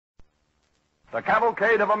The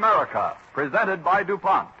Cavalcade of America, presented by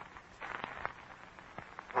DuPont.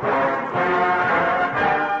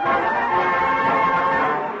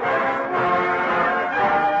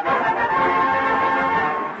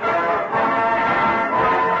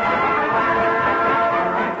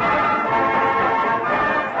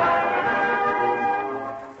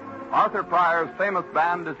 Arthur Pryor's famous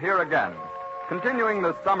band is here again. Continuing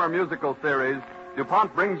this summer musical series,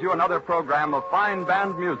 DuPont brings you another program of fine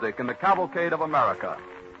band music in the Cavalcade of America.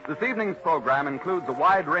 This evening's program includes a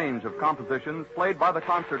wide range of compositions played by the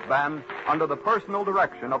concert band under the personal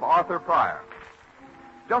direction of Arthur Pryor.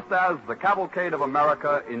 Just as the Cavalcade of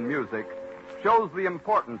America in music shows the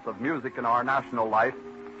importance of music in our national life,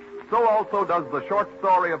 so also does the short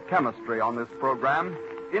story of chemistry on this program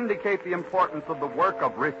indicate the importance of the work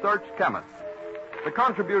of research chemists. The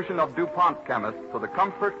contribution of DuPont chemists to the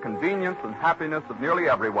comfort, convenience, and happiness of nearly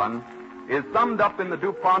everyone is summed up in the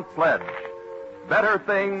DuPont pledge: better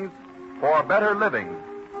things for better living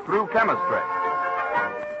through chemistry.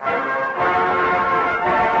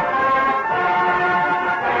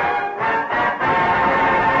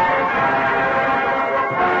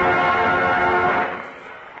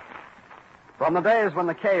 From the days when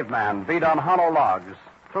the caveman beat on hollow logs,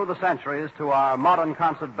 through the centuries to our modern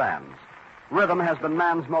concert bands, rhythm has been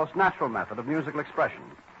man's most natural method of musical expression.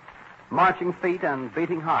 Marching feet and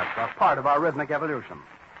beating hearts are part of our rhythmic evolution.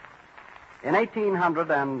 In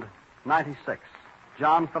 1896,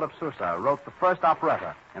 John Philip Sousa wrote the first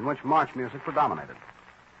operetta in which march music predominated.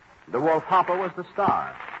 De Wolf Hopper was the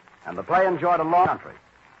star, and the play enjoyed a long country.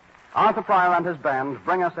 Arthur Pryor and his band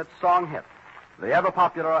bring us its song hit, the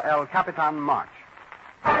ever-popular El Capitan March.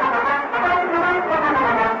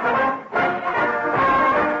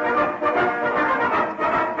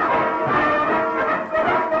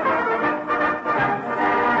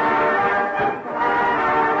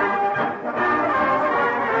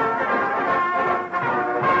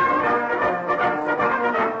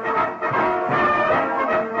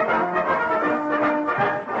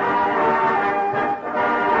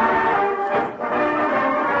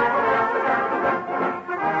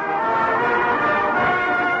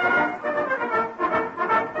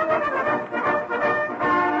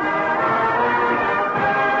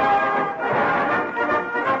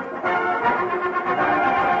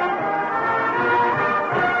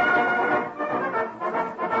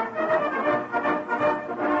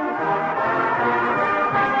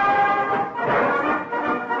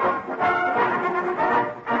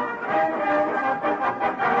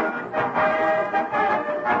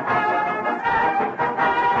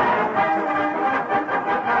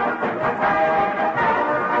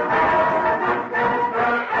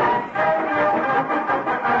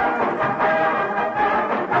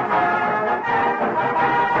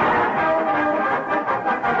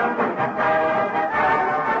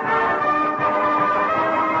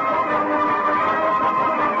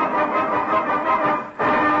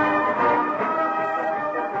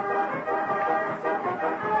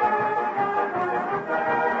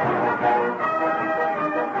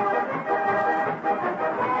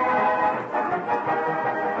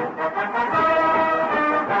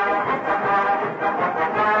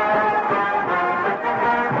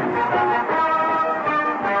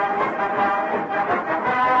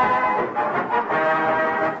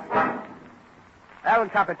 El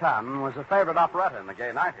Capitan was a favorite operetta in the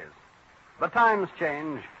gay 90s. But times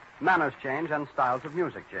change, manners change, and styles of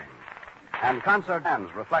music change. And concert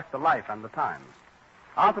bands reflect the life and the times.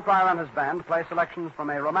 Arthur Pryor and his band play selections from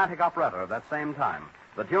a romantic operetta of that same time,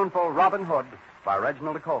 the tuneful Robin Hood by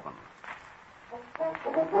Reginald de Koven.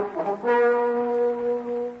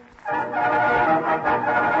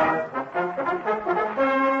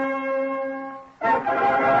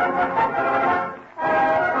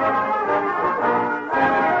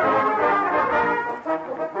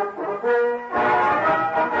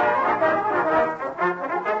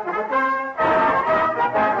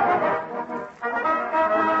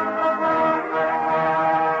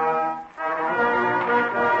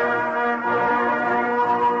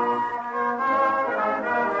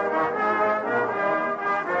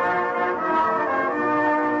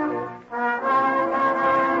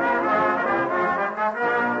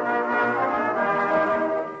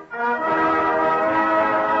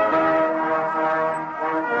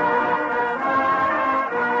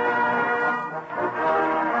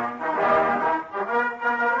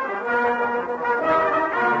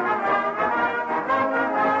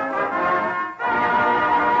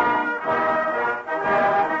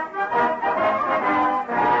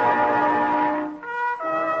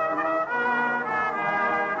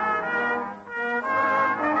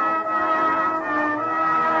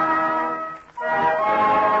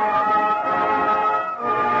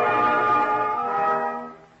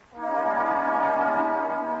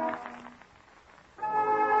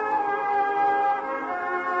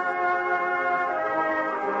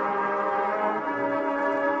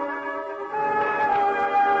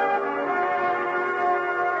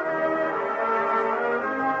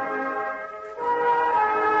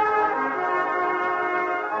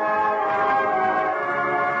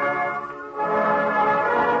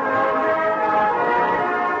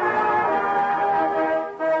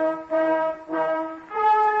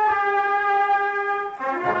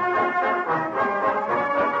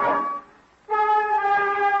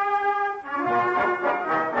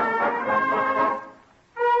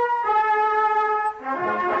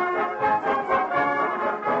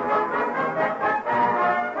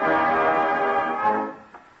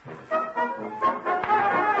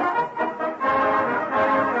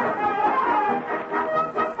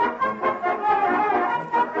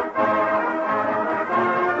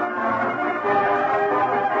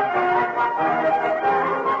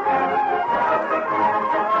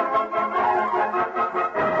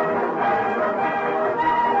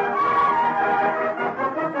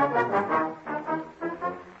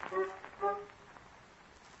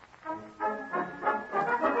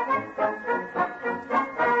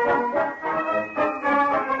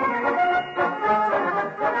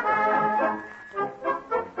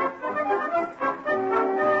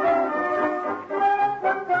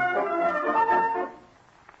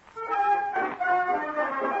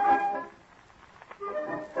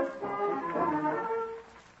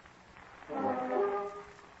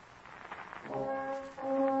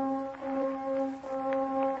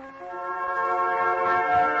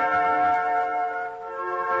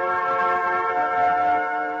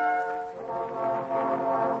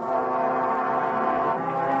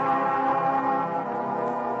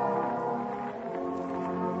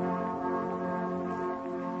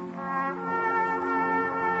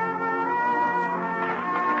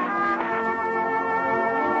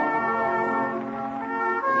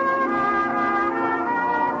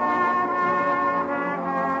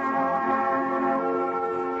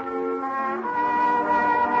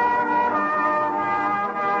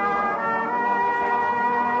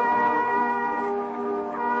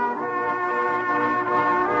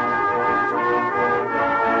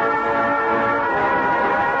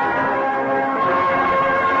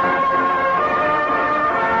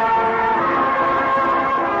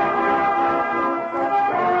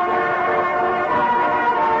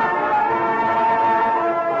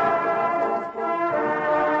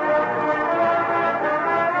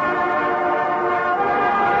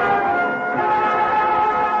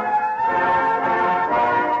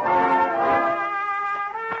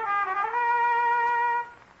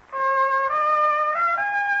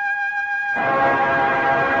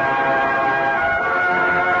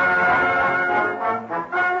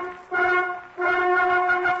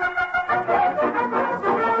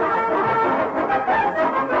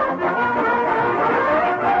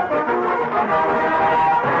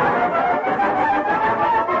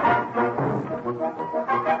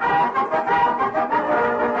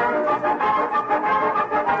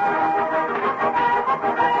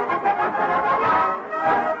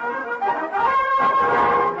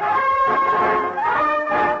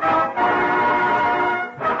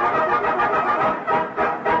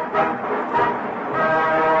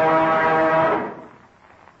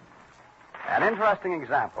 interesting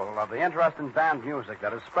example of the interest in band music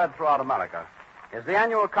that is spread throughout America is the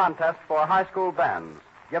annual contest for high school bands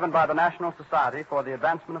given by the National Society for the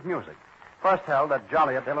Advancement of Music, first held at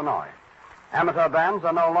Joliet, Illinois. Amateur bands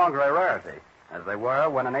are no longer a rarity, as they were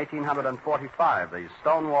when in 1845 the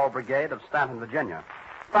Stonewall Brigade of Stanton, Virginia,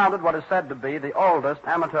 founded what is said to be the oldest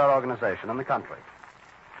amateur organization in the country.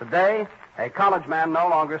 Today, a college man no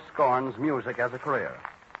longer scorns music as a career.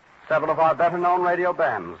 Several of our better-known radio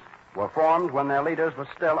bands were formed when their leaders were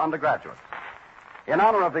still undergraduates. In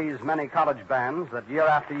honor of these many college bands that year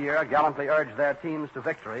after year gallantly urge their teams to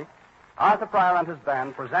victory, Arthur Pryor and his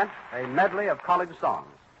band present a medley of college songs.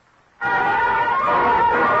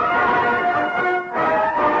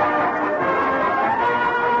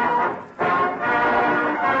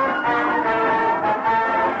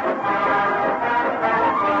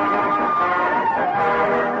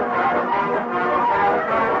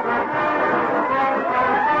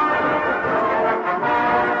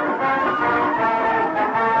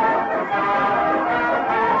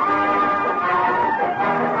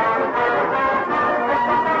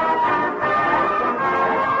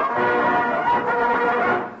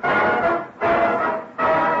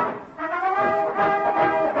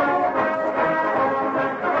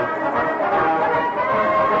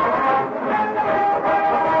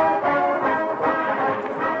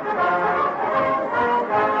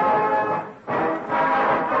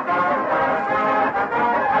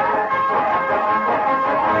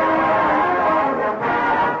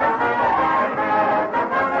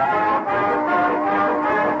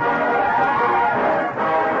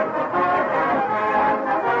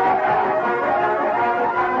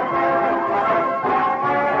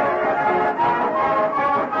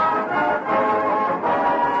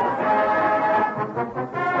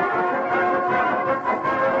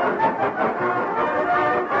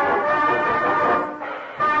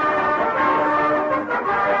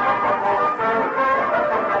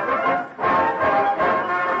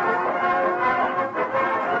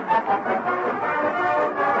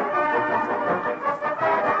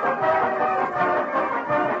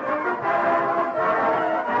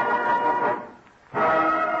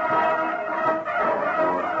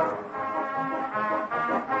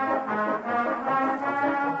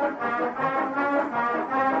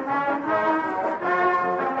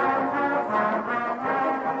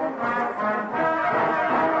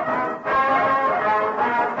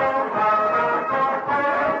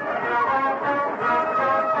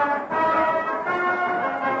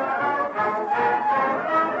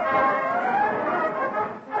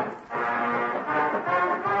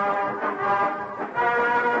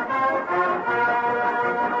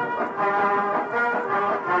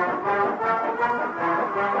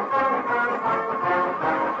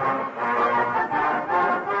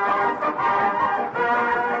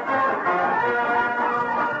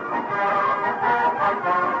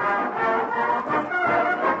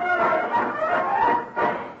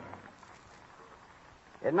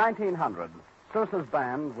 In 1900, Sousa's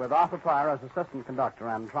band, with Arthur Pryor as assistant conductor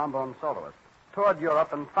and trombone soloist, toured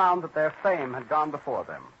Europe and found that their fame had gone before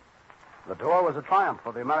them. The tour was a triumph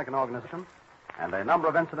for the American organization, and a number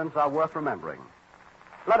of incidents are worth remembering.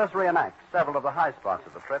 Let us reenact several of the high spots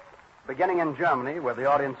of the trip, beginning in Germany, where the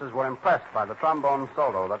audiences were impressed by the trombone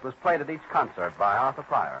solo that was played at each concert by Arthur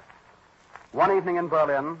Pryor. One evening in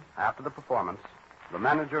Berlin, after the performance, the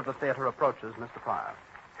manager of the theater approaches Mr. Pryor.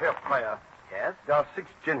 Herr Pryor. Yes? There are 6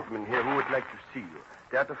 gentlemen here who would like to see you.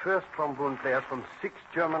 They are the first trombone players from 6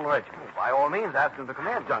 German regiments. By all means, ask them to come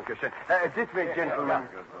in. Dankeschön. This way, gentlemen.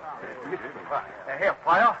 Herr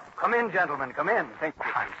Pryor, come in, gentlemen, come in. Thank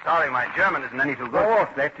you. I'm sorry, my German isn't any too good. Oh,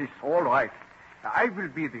 that is all right. I will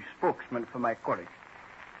be the spokesman for my college.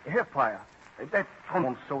 Herr Pryor, that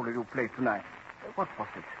trombone solo you played tonight, what was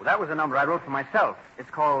it? Well, that was a number I wrote for myself. It's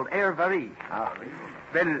called Air Varie. Well,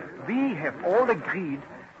 we have all agreed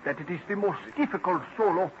that it is the most difficult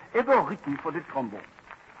solo ever written for the trombone.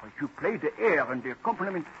 You play the air and the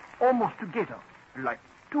accompaniment almost together, like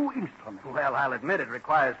 2 instruments. Well, I'll admit it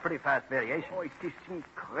requires pretty fast variation. Oh, it is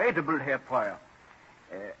incredible, Herr Pryor.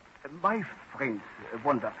 My friends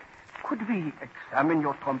wonder, could we examine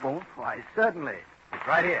your trombone? Why, certainly. It's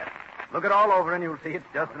right here. Look it all over and you'll see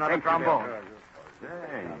it's just another trombone.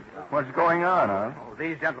 Hey, what's going on, huh? Oh,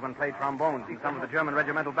 these gentlemen play trombones in some of the German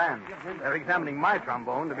regimental bands. They're examining my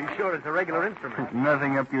trombone to be sure it's a regular instrument.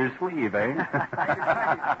 Nothing up your sleeve, eh?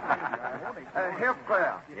 Herr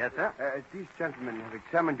Pryor. Yes, sir? These gentlemen have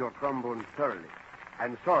examined your trombone thoroughly.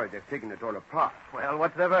 I'm sorry they've taken it all apart. Well,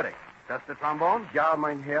 what's their verdict? Just a trombone? Ja,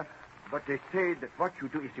 mein Herr, but they say that what you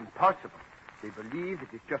do is impossible. They believe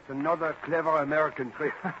it is just another clever American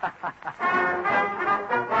trick.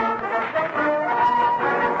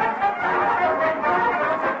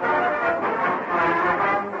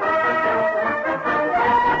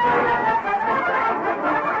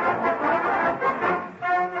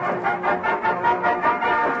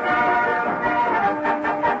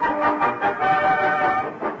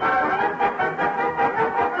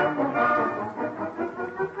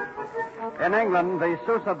 In England, the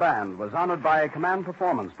Sousa Band was honored by a command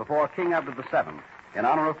performance before King Edward VII in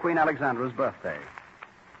honor of Queen Alexandra's birthday.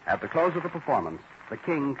 At the close of the performance, the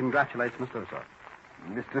King congratulates Mr. Sousa.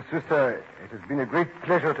 Mr. Sousa, it has been a great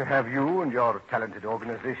pleasure to have you and your talented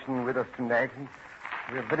organization with us tonight, and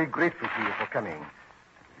we are very grateful to you for coming.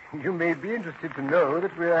 You may be interested to know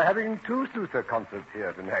that we are having 2 Sousa concerts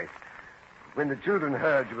here tonight. When the children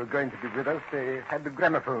heard you were going to be with us, they had the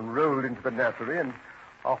gramophone rolled into the nursery and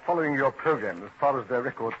are following your program as far as their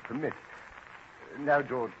records permit. Now,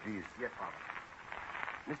 George, please. Yes, Father.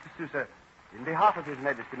 Mr. Sousa, in behalf of His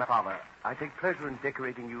Majesty, my father, I take pleasure in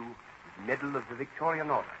decorating you with the Medal of the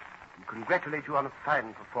Victorian Order and congratulate you on a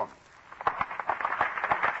fine performance.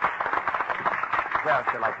 Where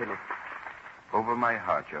shall I finish? Over my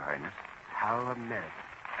heart, Your Highness. How American.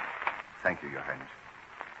 Thank you, Your Highness.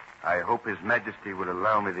 I hope His Majesty will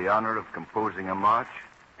allow me the honor of composing a march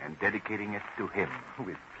and dedicating it to him.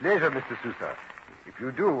 With pleasure, Mr. Sousa. If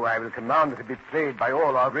you do, I will command that it be played by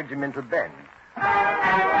all our regimental bands.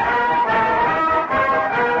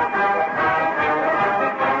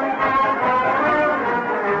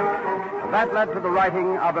 That led to the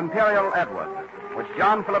writing of Imperial Edward, which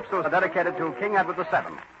John Philip Sousa dedicated to King Edward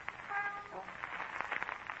VII.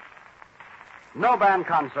 No band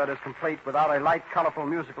concert is complete without a light, colorful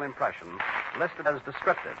musical impression listed as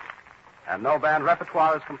descriptive. And no band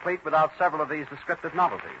repertoire is complete without several of these descriptive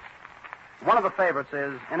novelties. One of the favorites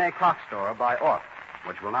is In a Clock Store by Orff,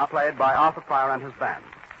 which will now be played by Arthur Pryor and his band.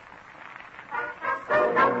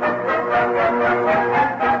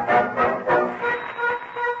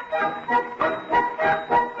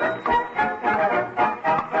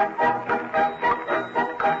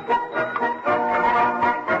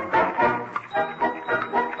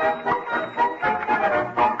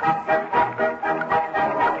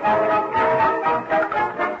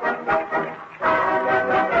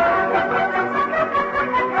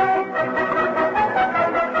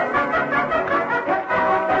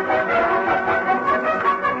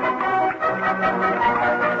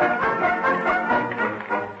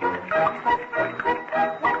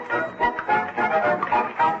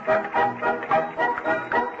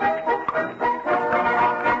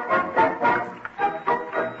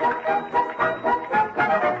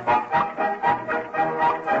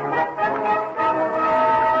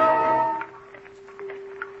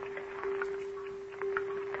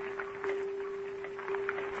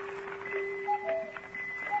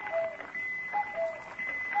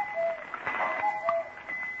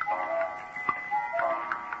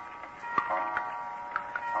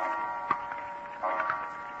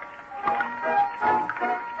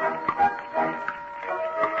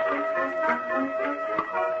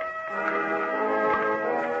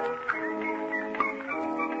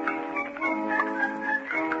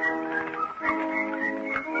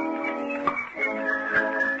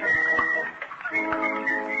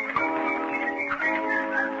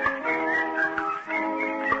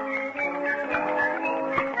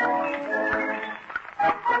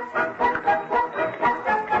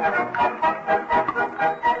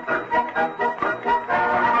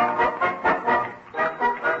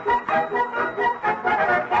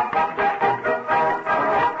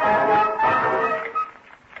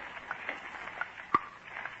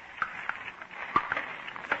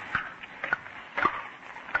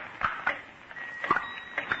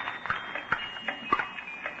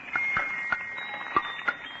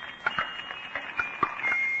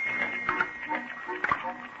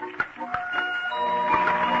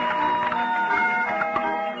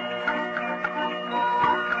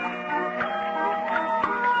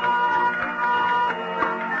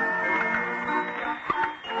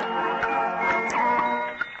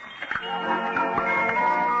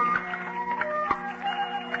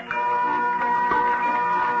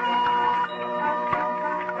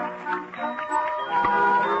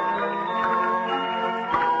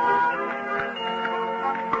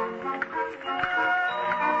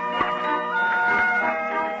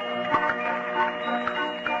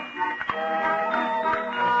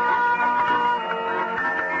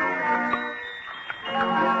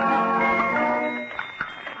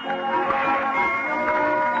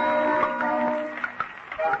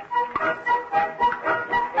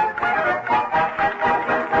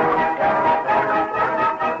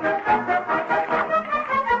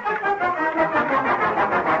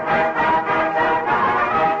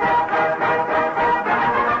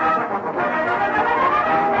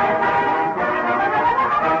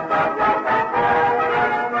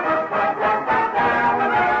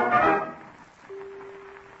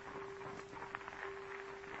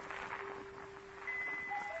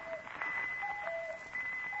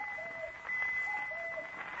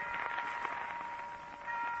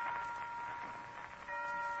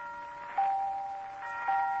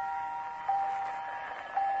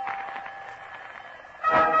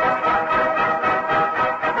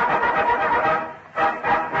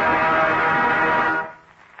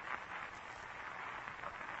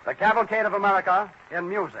 Cavalcade of America in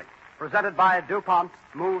music, presented by DuPont,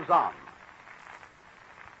 moves on.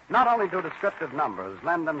 Not only do descriptive numbers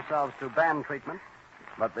lend themselves to band treatment,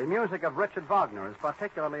 but the music of Richard Wagner is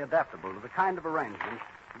particularly adaptable to the kind of arrangement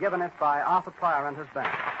given it by Arthur Pryor and his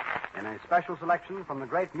band in a special selection from the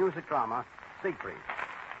great music drama, Siegfried.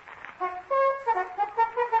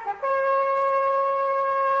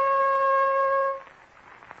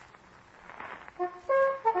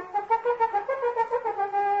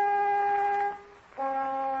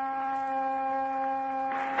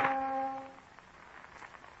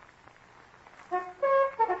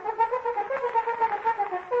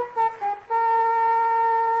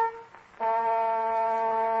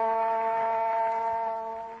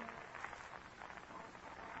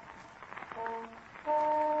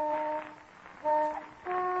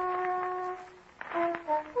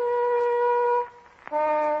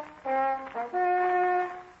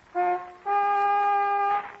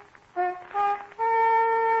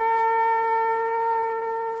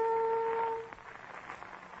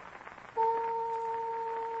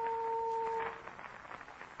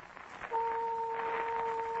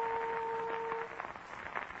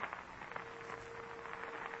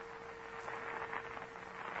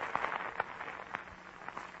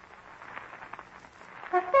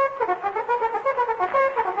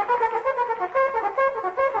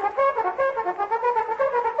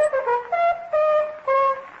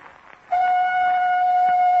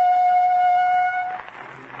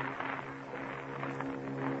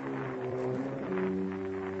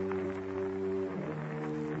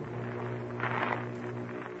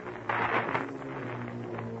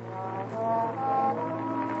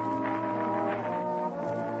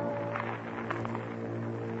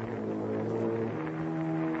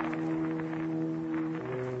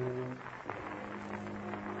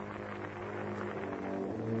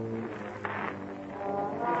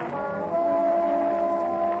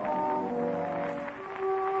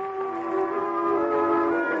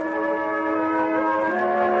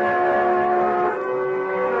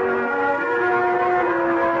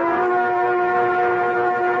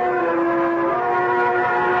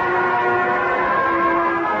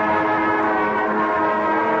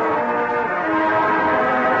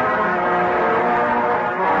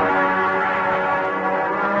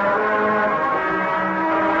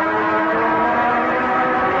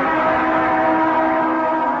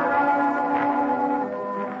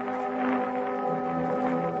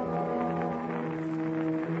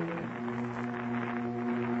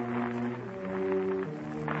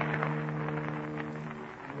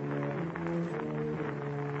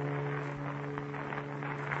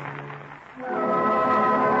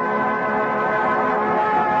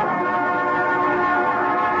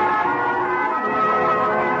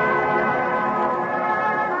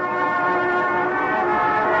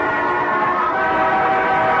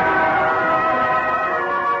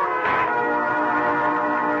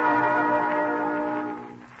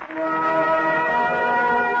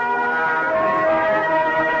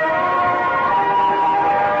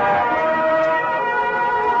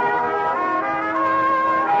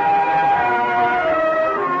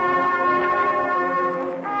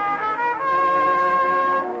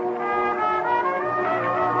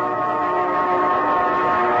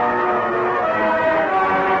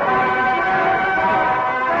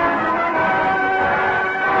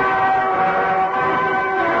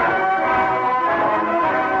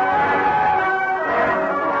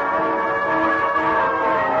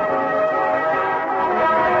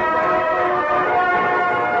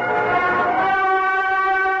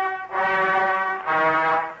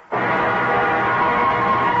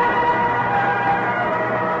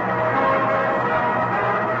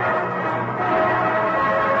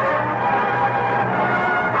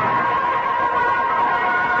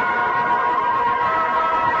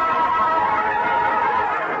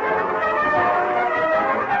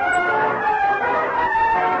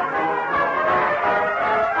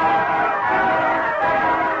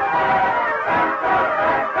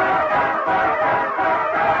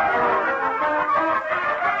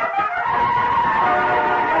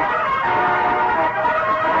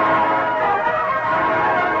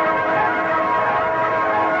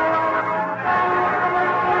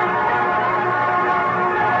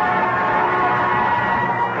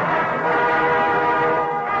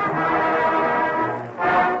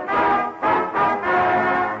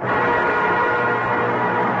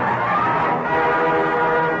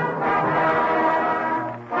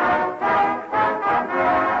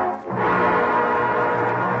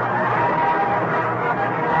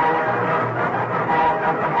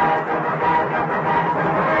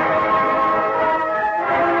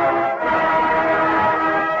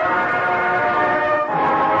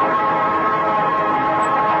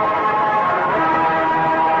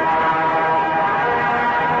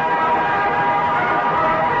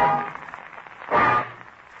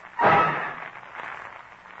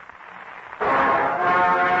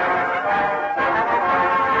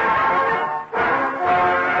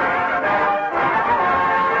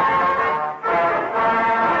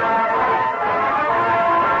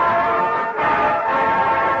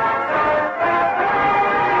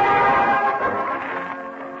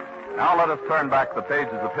 us turn back the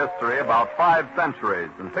pages of history about 5 centuries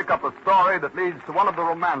and pick up a story that leads to one of the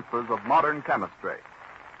romances of modern chemistry.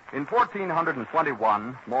 In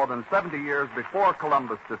 1421, more than 70 years before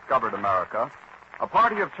Columbus discovered America, a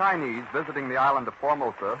party of Chinese visiting the island of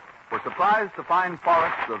Formosa were surprised to find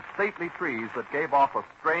forests of stately trees that gave off a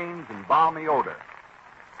strange and balmy odor.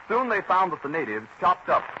 Soon they found that the natives chopped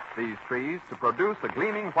up these trees to produce a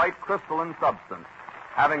gleaming white crystalline substance,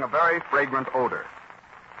 having a very fragrant odor.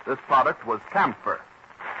 This product was camphor.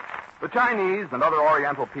 The Chinese and other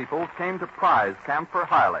Oriental peoples came to prize camphor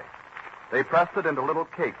highly. They pressed it into little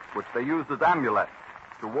cakes, which they used as amulets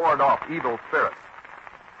to ward off evil spirits.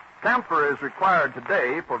 Camphor is required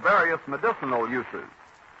today for various medicinal uses,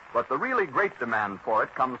 but the really great demand for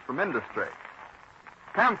it comes from industry.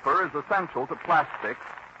 Camphor is essential to plastics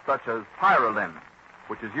such as pyrrolin,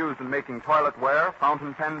 which is used in making toiletware,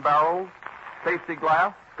 fountain pen barrels, safety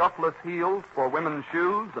glass, scuffless heels for women's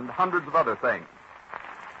shoes, and hundreds of other things.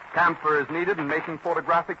 Camphor is needed in making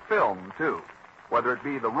photographic film, too, whether it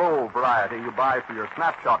be the roll variety you buy for your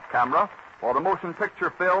snapshot camera or the motion picture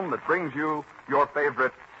film that brings you your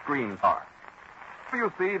favorite screen star.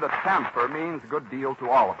 You see that camphor means a good deal to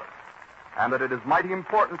all of us, and that it is mighty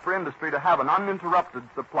important for industry to have an uninterrupted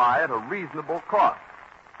supply at a reasonable cost.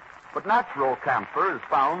 But natural camphor is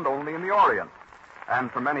found only in the Orient, and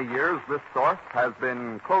for many years this source has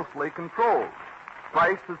been closely controlled.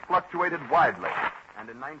 Price has fluctuated widely, and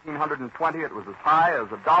in 1920 it was as high as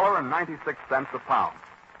 $1.96 a pound.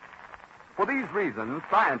 For these reasons,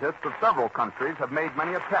 scientists of several countries have made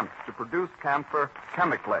many attempts to produce camphor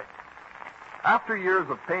chemically. After years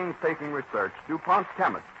of painstaking research, DuPont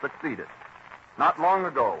chemists succeeded. Not long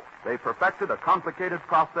ago, they perfected a complicated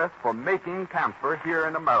process for making camphor here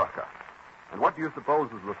in America. And what do you suppose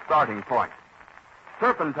is the starting point?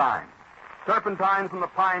 Turpentine. Turpentine from the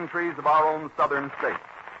pine trees of our own southern states.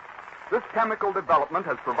 This chemical development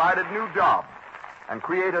has provided new jobs and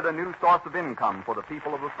created a new source of income for the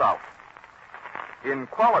people of the South. In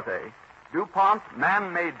quality, DuPont's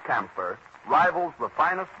man-made camphor rivals the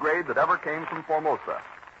finest grade that ever came from Formosa.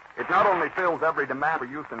 It not only fills every demand for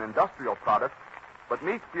use in industrial products, but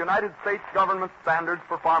meets the United States government standards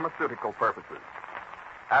for pharmaceutical purposes.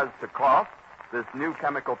 As to cost, this new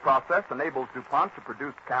chemical process enables DuPont to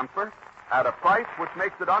produce camphor at a price which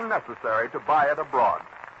makes it unnecessary to buy it abroad.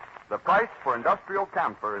 The price for industrial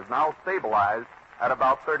camphor is now stabilized at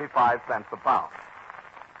about 35 cents a pound.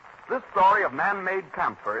 This story of man-made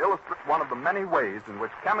camphor illustrates one of the many ways in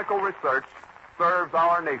which chemical research serves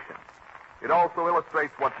our nation. It also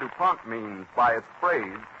illustrates what DuPont means by its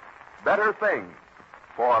phrase, better things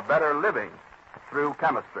for better living through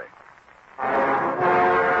chemistry.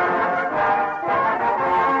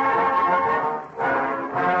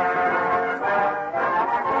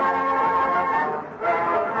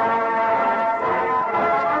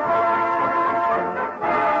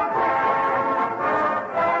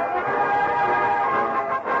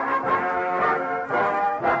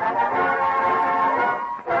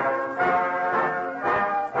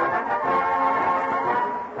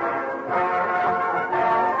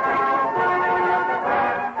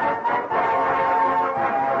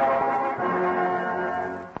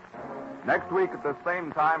 Next week at the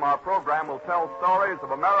same time, our program will tell stories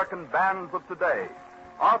of American bands of today.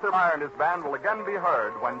 Arthur Meyer and his band will again be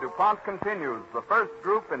heard when DuPont continues the first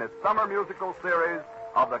group in its summer musical series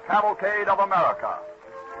of the Cavalcade of America.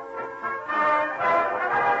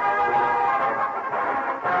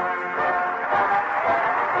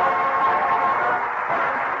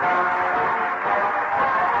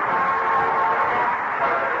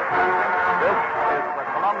 This is the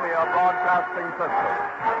Columbia Broadcasting System.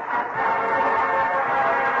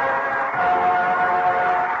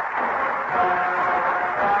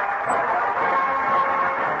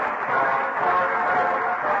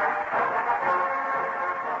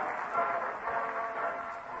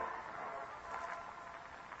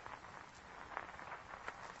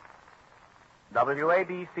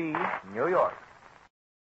 WABC, New York.